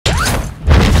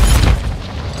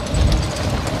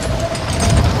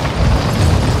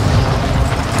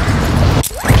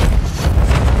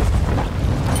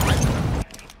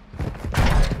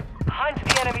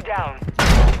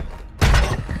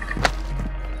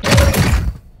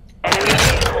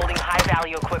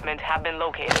equipment have been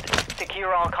located.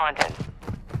 Secure all content.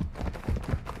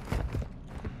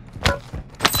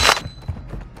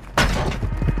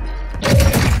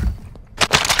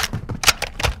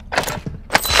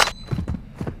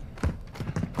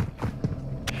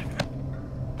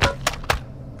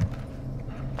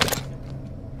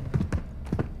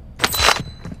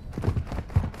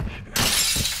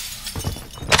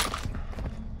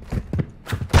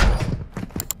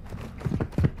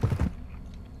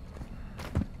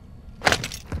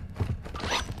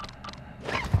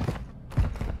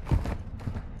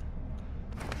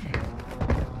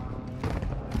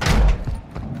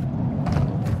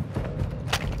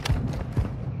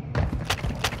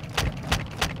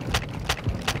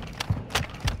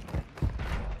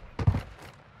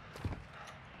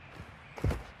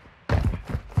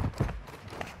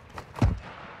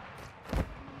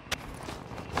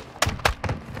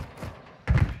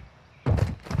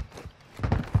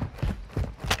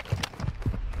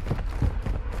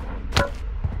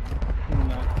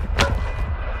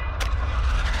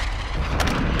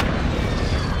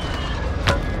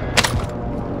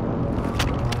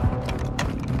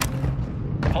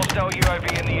 Hostile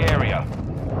UAV in the area.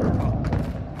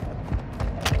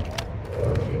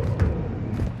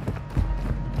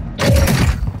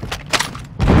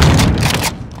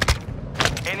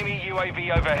 Enemy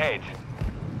UAV overhead.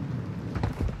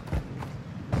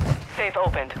 Safe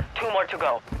opened. 2 more to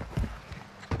go.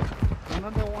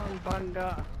 Another one,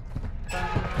 Banga.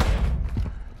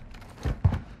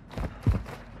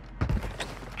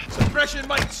 Suppression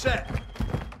mic set.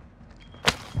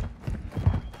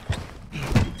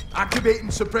 Activating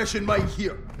suppression mic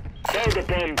here. Target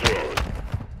bomb drone.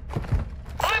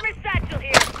 Armor satchel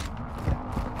here.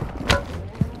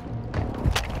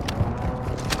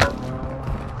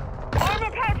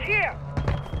 Armor pouch here.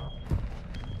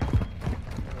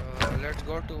 Let's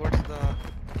go towards the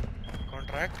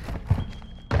contract.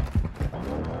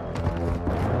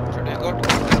 Should we go towards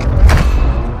the contract?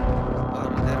 Or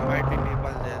there might be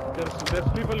people there. There's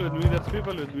people with me. There's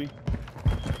people with me.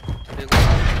 Should we go?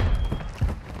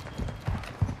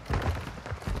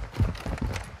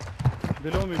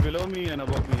 Below me and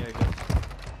above me, I guess.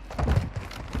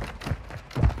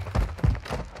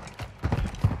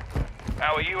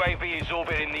 Our UAV is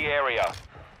orbiting the area.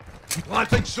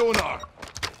 Planting sonar.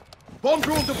 Bomb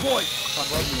drone deployed.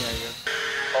 Above me, I guess.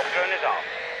 Bomb drone is up.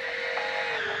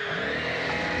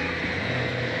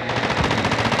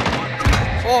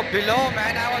 Oh, below,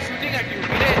 man! I was shooting at you.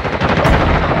 Mire.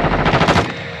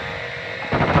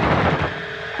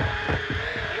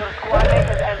 Your squad mate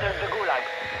has entered the gulag.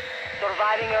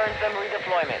 Surviving earns them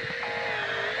redeployment.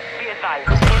 Be advised,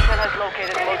 Intel has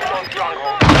located multiple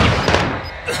strongholds.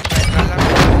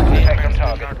 Second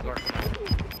target.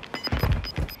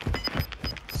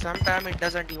 Sometimes it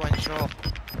doesn't even show.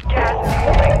 Gas is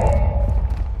moving.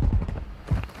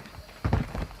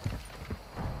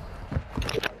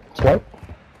 What?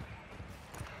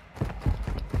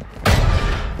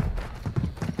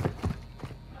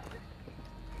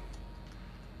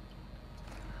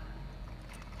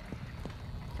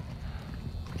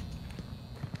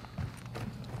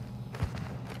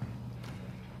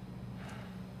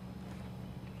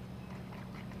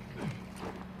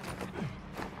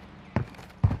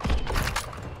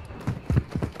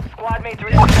 Squad mates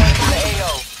redeploying to the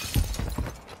AO.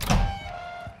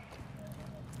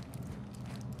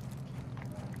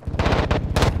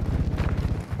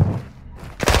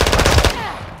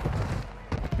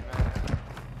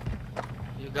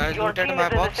 You guys Your looted team my is in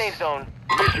the box. safe zone.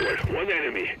 Visual, one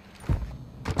enemy.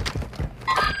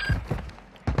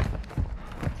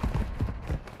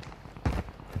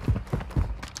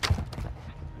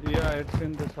 Yeah, it's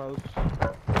in this house. It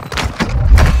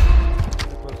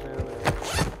was here.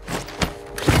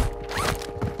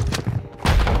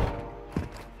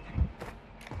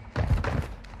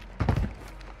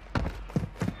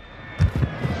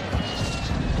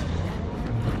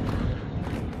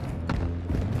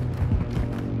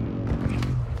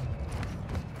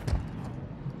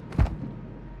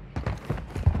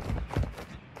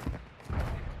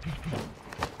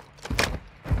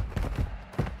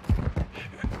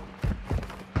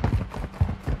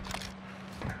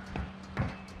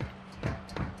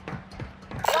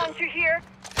 Launcher here.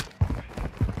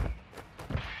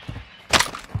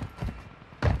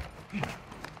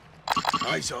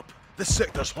 Eyes up. The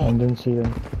sector's I hot. didn't see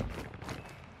them.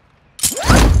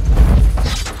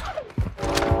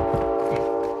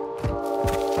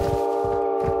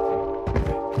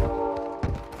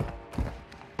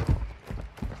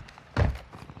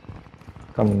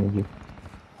 Coming with you.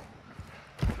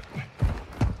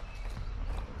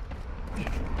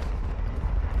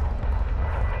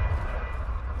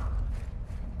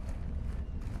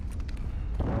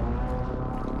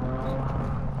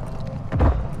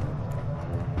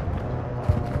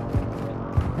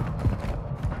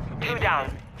 down.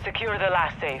 Secure the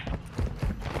last safe.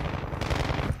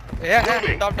 Yeah,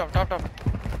 top.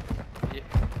 Yeah.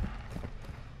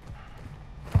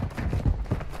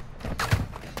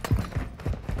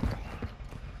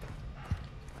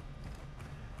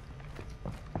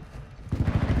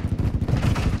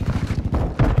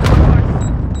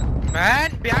 Man,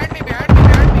 behind me.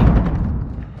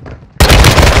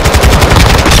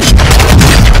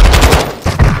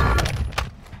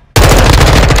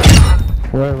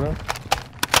 Where?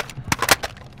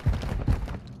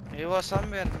 He was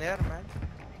somewhere near, man.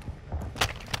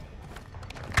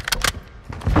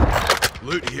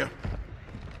 Loot here.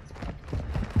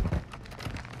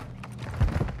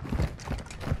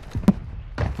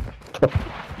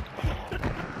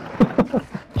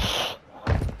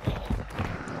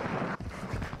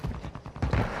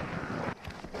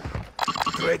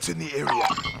 Threats in the area.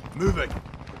 Moving.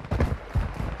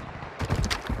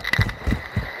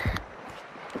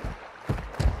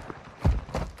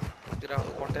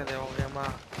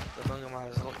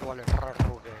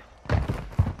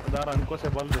 दार अंको से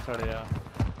बल दिसड़े यार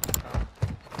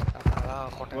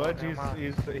What he's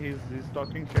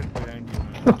talking shit behind you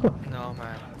man. No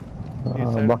man. He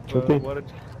said Bakchuti.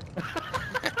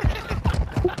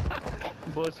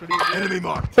 Enemy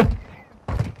marked.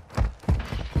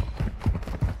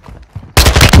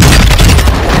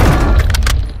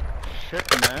 Shit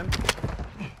man.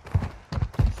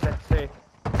 Sexy.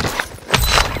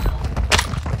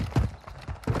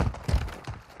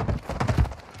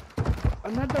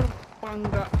 Another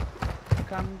panga.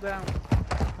 Calm down.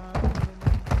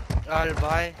 I'll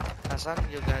buy. Hassan,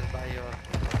 you guys buy your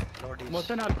loadies.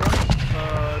 Mohsen,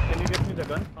 can you get me the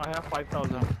gun? I have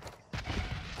 5,000.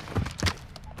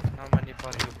 No money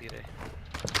for you, Pire.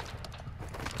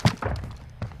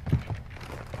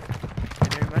 You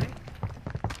need money?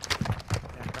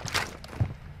 Yeah, come.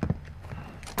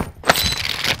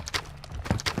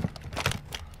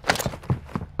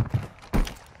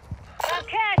 Got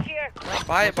cash here.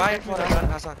 Buy it for us,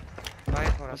 Hassan. Buy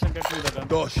it for us. Mohsen, get me the gun.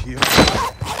 Dosh here.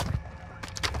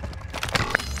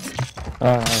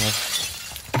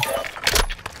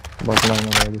 But no,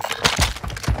 nobody.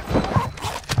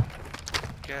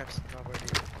 Cats, nobody.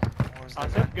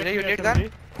 Asif, get You me need gun?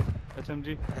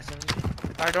 SMG. SMG.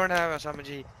 I don't have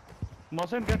SMG.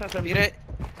 Mohsen, get SMG. Pire,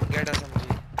 get SMG.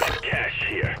 Cash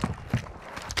here.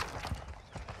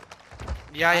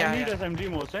 Yeah. I need SMG,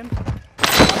 Mohsen.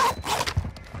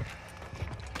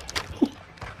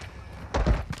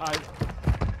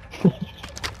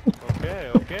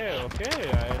 Okay.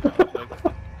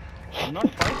 I'm not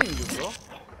fighting you, bro.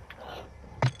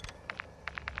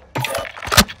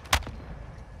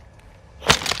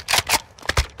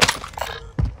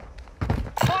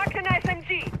 Mark an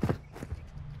SMG.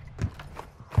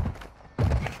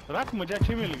 Rak, मुझे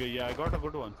अच्छी मिल गई है. I got a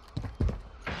good one.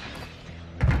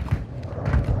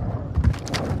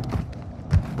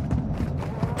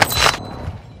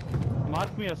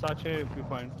 Mark me a sachet if you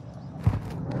find.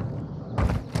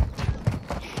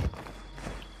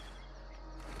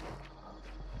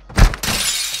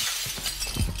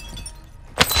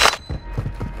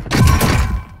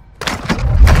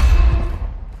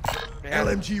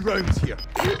 LMG rounds here.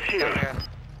 Loot here. Yeah.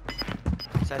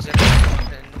 Sachet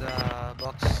in the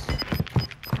box.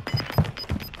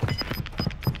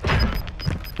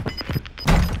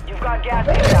 You've got gas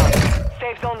inbound.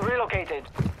 Safe zone relocated.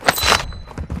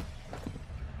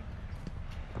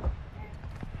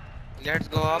 Let's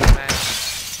go up, man.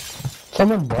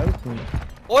 Someone buys me.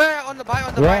 Oh yeah, on the buy,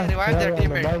 revive their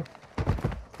teammate.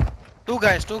 Two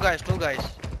guys.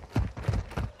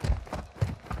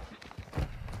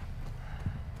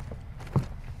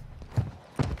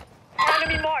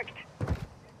 Enemy marked.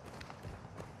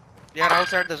 They are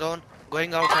outside the zone,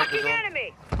 going outside the Marking zone.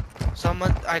 enemy.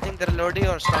 Someone, I think they're loading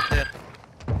or stuff there.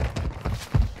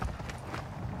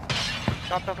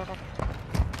 Top.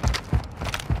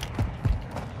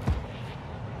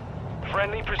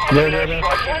 Friendly precision airstrike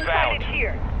One-sided inbound.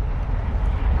 here.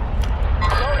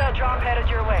 Loadout drop headed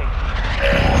your way.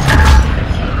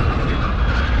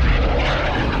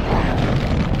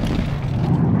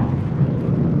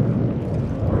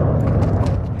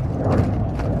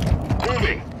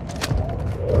 Moving.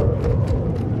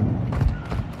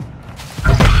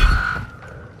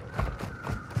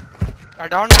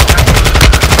 Down.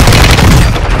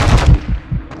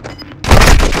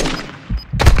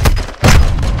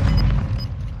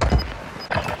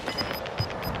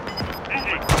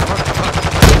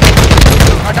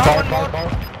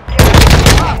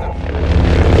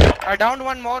 I downed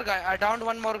one more guy.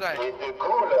 In the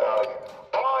Gulag,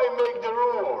 I make the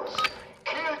rules.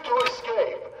 Kill to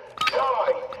escape.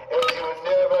 Die and you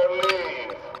never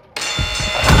leave.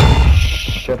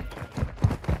 shit.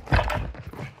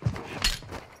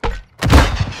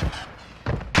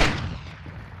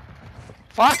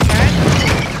 Fuck, man.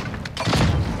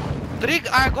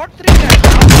 I got 3 guys.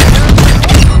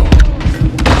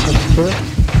 That's true.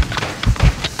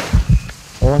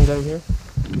 One guy here.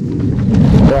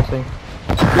 Crossing.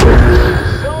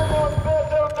 Someone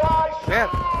better die Where?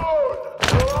 soon!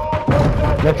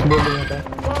 Next building, okay.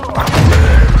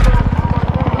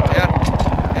 Here.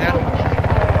 Here.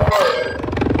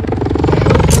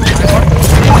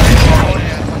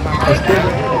 I got 3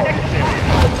 guys.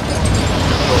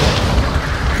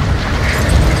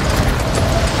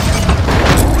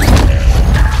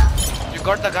 You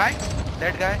got the guy?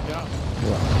 That guy? Yeah.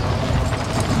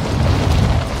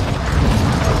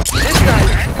 This guy,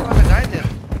 man. There was a guy there.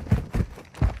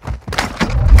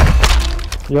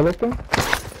 Yellow thing?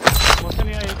 Motion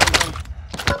here, you can come.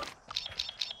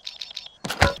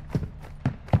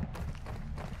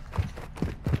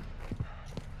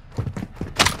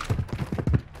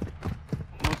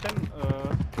 Motion,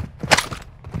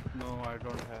 no, I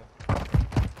don't have.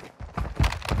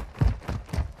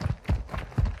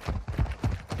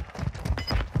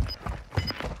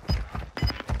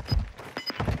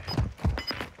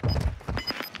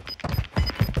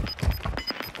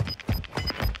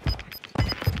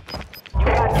 You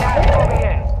got gas moving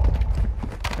in.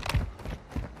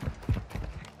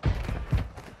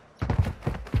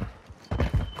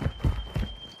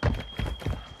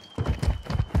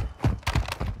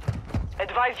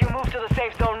 Advise you move to the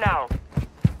safe zone now.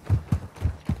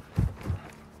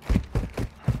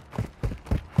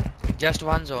 Just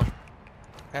one zone.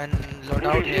 And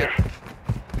loadout here.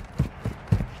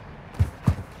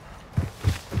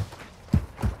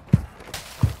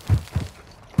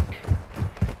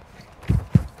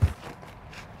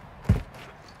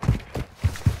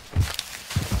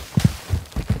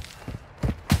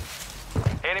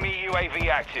 Enemy UAV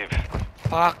active.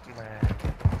 Fuck, man.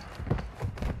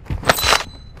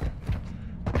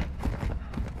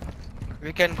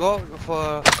 We can go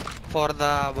for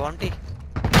the bounty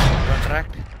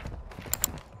contract.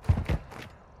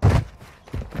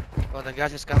 Oh, the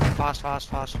gas is coming fast, fast,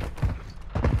 fast.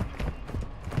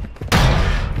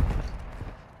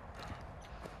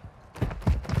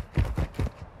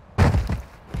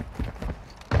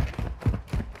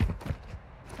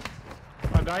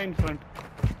 A guy in front.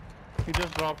 He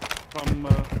just dropped from,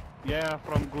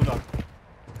 from Gulag.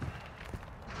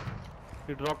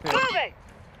 He dropped here. Moving!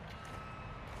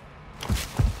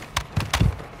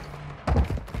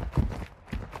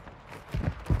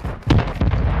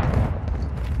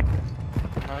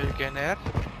 Now you can air.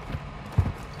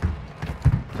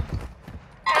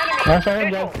 I saw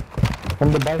him, guys.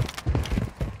 From the bike.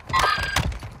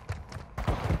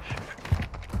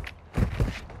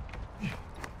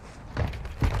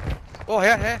 Oh,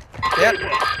 here, here. Here.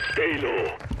 Stay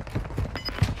low.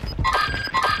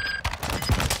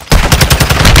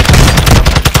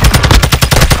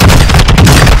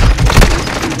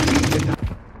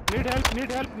 Need help,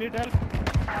 need help, need help.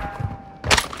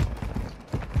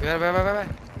 Where?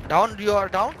 Down? You are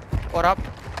down? Or up?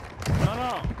 No,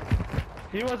 no.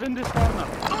 He was in this corner.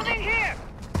 Moving here!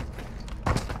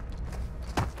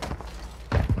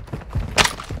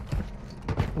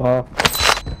 Wow.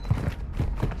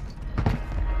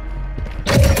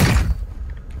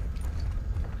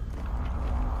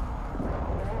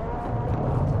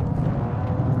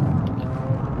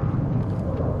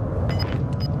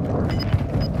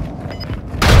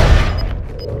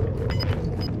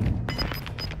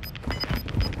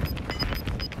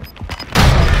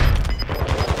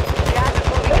 Gas is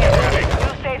moving in.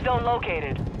 New safe zone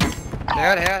located.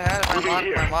 Here.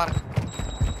 My mark.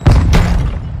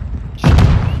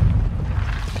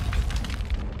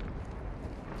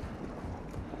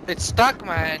 It's stuck,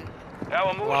 man.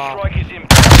 Our mortar Wow. strike is in.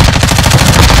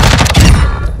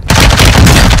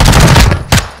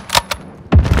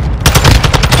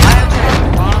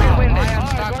 I am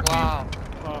stuck. Wow.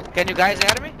 Can you guys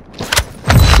hear me?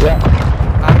 Yeah.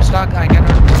 I'm stuck. I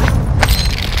cannot.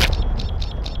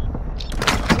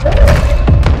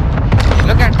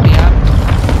 Look at me.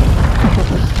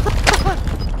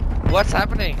 What's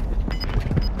happening?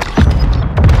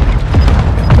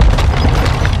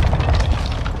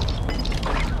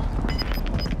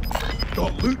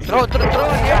 Got loot Throw here. a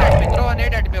nade at me. Throw a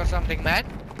nade at me or something, man.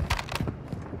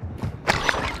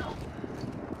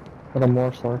 Got a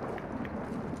more star.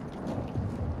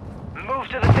 Move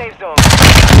to the safe zone.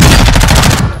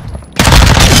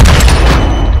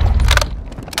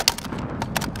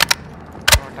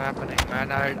 What happening,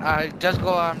 man? I just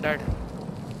go. I'm dead.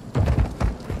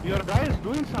 Your guy is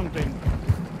doing something.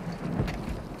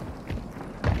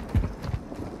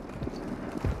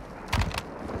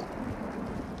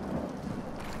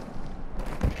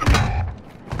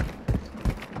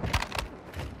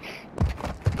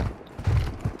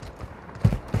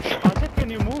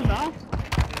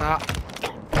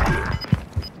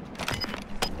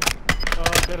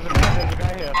 There's a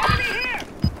guy here. Enemy here!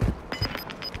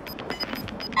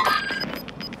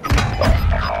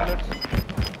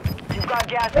 You've got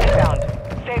gas inbound.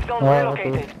 Safe zone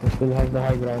relocated. He still has the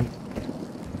high ground.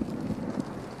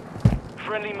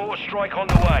 Friendly mortar strike on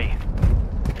the way.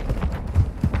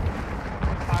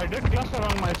 I did cluster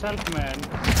on myself, man.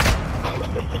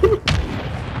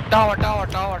 Tower.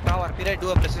 Pirate,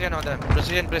 do a precision on them.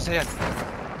 Precision.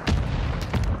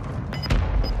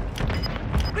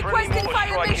 Requesting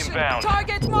fire mission.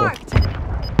 Target marked!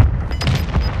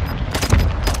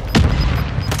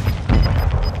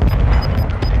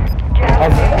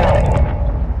 Gas inbound.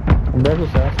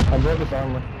 I broke his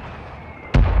armor.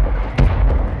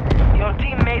 Your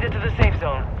team made it to the safe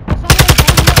zone.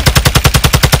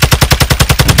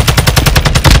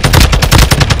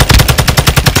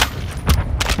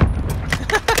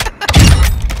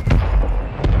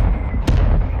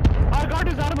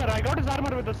 I got his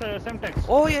armor with the Semtex.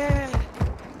 Oh yeah.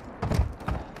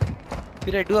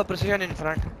 Pirate, do a precision in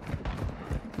front.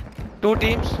 2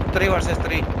 teams, 3 versus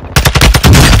 3.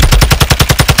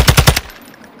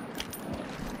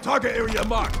 Target area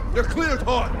marked. They're cleared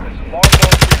hot.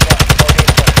 Warzone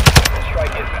 3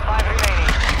 strike is 5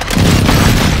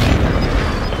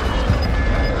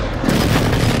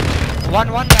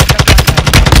 remaining. 1 left.